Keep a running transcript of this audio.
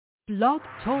Blog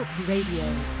Talk Radio.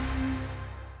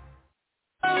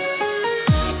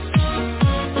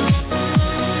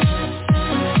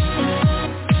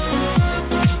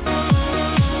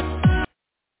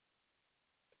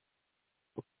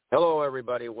 Hello,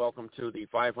 everybody. Welcome to the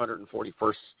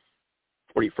 541st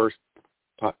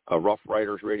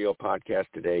RufRydr's radio podcast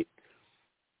today,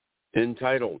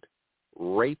 entitled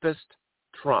 "Rapist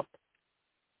Trump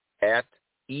at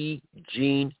E.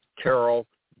 Jeanne Carroll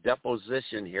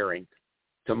Deposition Hearing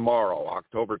Tomorrow,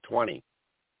 October 20,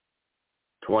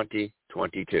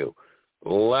 2022.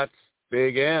 Let's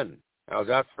begin. How's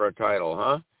that for a title,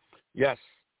 huh? Yes,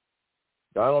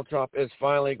 Donald Trump is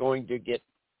finally going to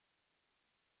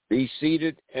be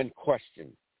seated and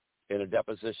questioned in a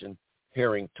deposition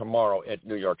hearing tomorrow at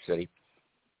New York City.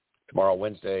 Tomorrow,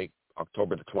 Wednesday,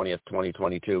 October the 20th,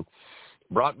 2022.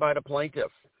 Brought by the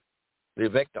plaintiff, the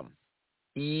victim,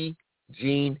 E.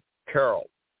 Jeanne Carroll,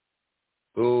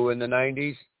 who in the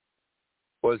 90s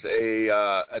was a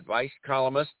advice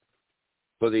columnist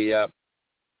for the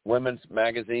women's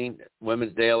magazine,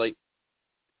 Women's Daily,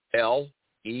 L-E-L-L-E.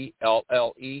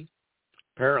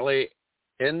 Apparently,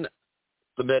 in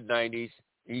the mid-90s,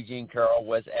 E. Jeanne Carroll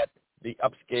was at the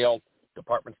upscale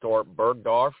department store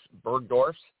Bergdorf's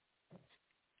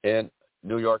in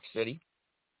New York City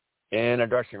in a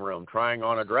dressing room trying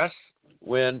on a dress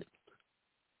when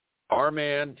our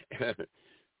man,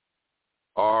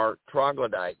 our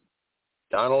troglodyte,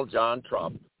 Donald John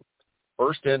Trump,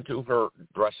 burst into her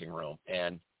dressing room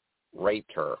and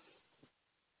raped her.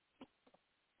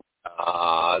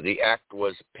 The act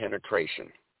was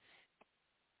penetration.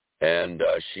 And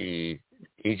E.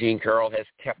 Jeanne Carroll has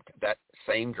kept that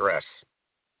same dress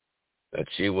that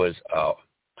she was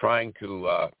trying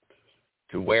to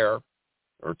wear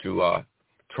or to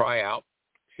try out.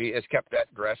 She has kept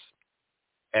that dress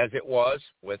as it was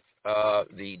with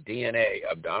the DNA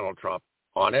of Donald Trump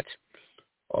on it.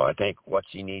 I think what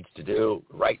she needs to do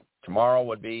right tomorrow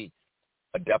would be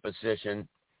a deposition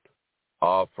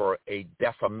for a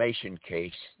defamation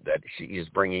case that she is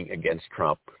bringing against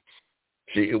Trump.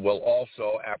 She will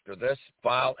also, after this,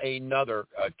 file another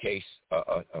case,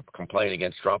 a complaint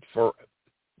against Trump for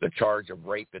the charge of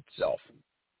rape itself.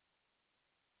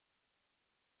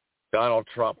 Donald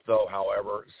Trump, though,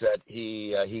 however, said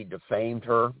he defamed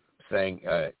her, saying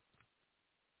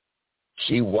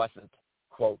she wasn't,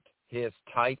 quote, his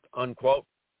type, unquote,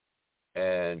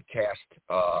 and cast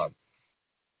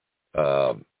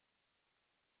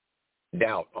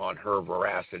doubt on her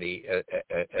veracity,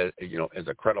 as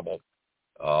a credible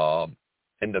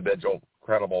individual,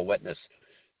 credible witness.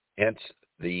 Hence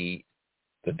the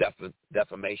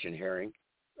defamation hearing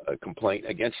complaint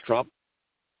against Trump.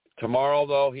 Tomorrow,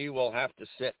 though, he will have to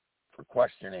sit for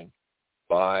questioning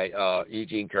by E.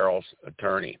 Jeanne Carroll's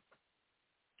attorney.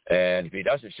 And if he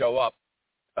doesn't show up,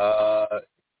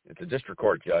 it's a district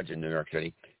court judge in New York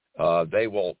City. They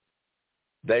will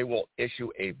issue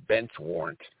a bench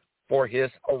warrant for his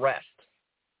arrest.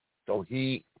 So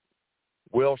he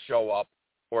will show up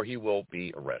or he will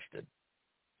be arrested.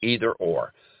 Either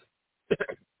or.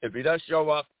 If he does show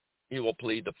up, he will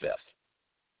plead the fifth.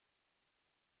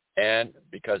 And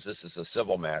because this is a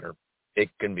civil matter, it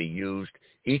can be used.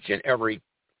 Each and every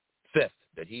fifth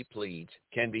that he pleads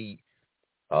can be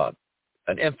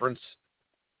an inference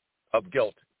of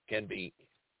guilt can be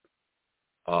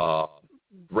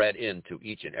read into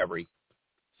each and every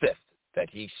fifth that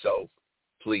he so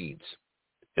pleads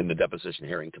in the deposition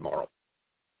hearing tomorrow.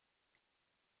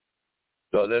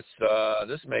 So this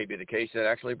may be the case that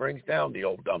actually brings down the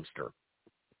old dumpster.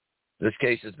 This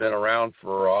case has been around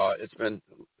for it's been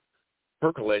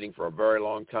percolating for a very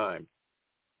long time.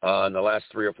 In the last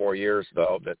 3 or 4 years,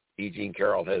 though, that E. Jeanne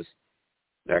Carroll has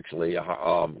actually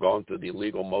gone through the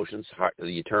legal motions,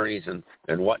 the attorneys and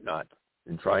whatnot,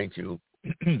 in trying to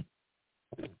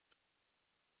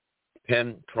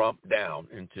pin Trump down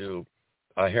into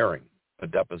a hearing, a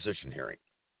deposition hearing.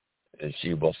 And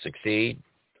she will succeed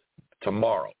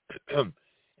tomorrow.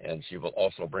 And she will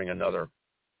also bring another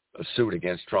suit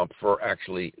against Trump for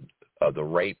actually the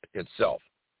rape itself,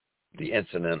 the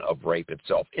incident of rape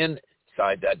itself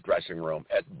inside that dressing room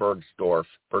at Bergdorf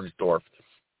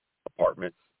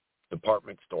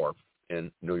department store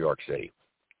in New York City.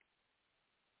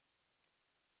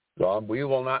 So we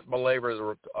will not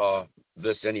belabor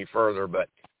this any further, but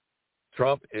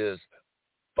Trump is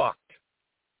fucked.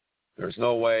 There's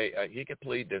no way he could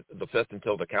plead the fifth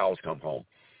until the cows come home,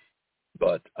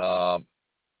 but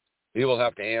he will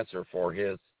have to answer for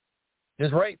his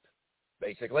rape,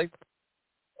 basically.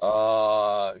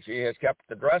 She has kept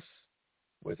the dress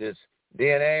with his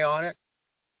DNA on it,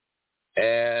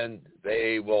 and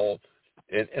they will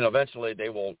and eventually they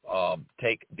will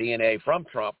take DNA from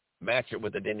Trump, match it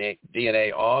with the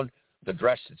DNA on the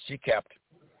dress that she kept,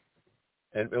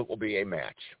 and it will be a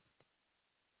match.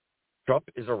 Trump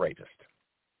is a rapist,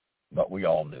 but we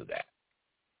all knew that.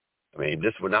 I mean,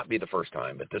 this would not be the first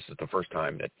time, but this is the first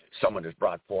time that someone has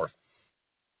brought forth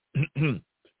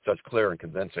such clear and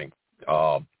convincing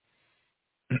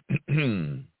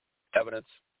evidence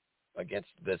against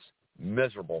this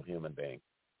miserable human being.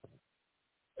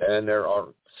 And there are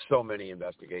so many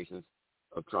investigations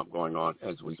of Trump going on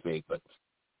as we speak, but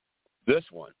this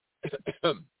one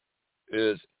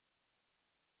is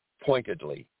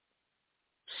pointedly,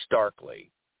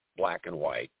 starkly, black and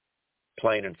white,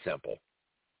 plain and simple.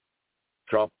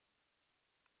 Trump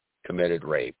committed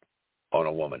rape on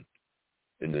a woman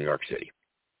in New York City.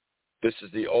 This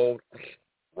is the old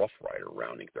Rough Rider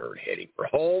rounding third, heading for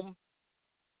home.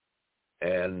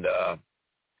 And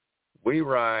we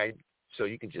ride so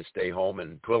you can just stay home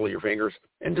and twiddle your fingers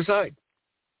and decide.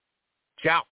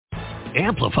 Ciao.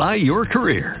 Amplify your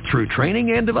career through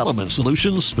training and development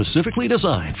solutions specifically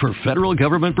designed for federal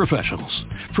government professionals.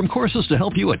 From courses to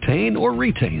help you attain or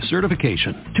retain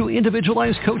certification, to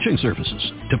individualized coaching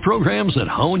services, to programs that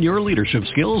hone your leadership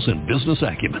skills and business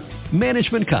acumen,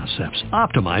 Management Concepts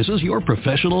optimizes your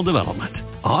professional development.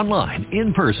 Online,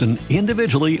 in person,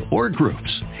 individually, or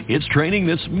groups, it's training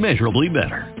that's measurably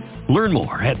better. Learn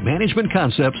more at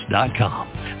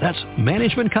managementconcepts.com. That's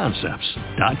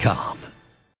managementconcepts.com.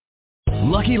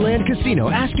 Lucky Land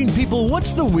Casino, asking people, what's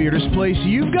the weirdest place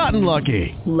you've gotten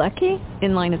lucky? Lucky?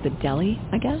 In line at the deli,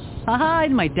 I guess? Aha,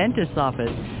 in my dentist's office.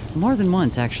 More than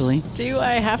once, actually. Do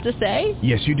I have to say?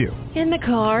 Yes, you do. In the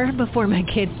car before my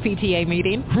kids' PTA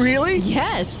meeting. Really?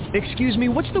 Yes. Excuse me,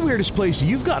 what's the weirdest place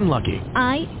you've gotten lucky?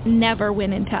 I never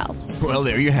win and tell. Well,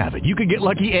 there you have it. You can get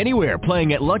lucky anywhere,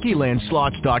 playing at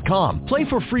LuckyLandSlots.com. Play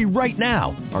for free right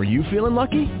now. Are you feeling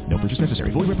lucky? No purchase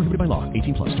necessary. Void where prohibited by law.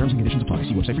 18+. Terms and conditions apply.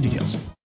 See website for details.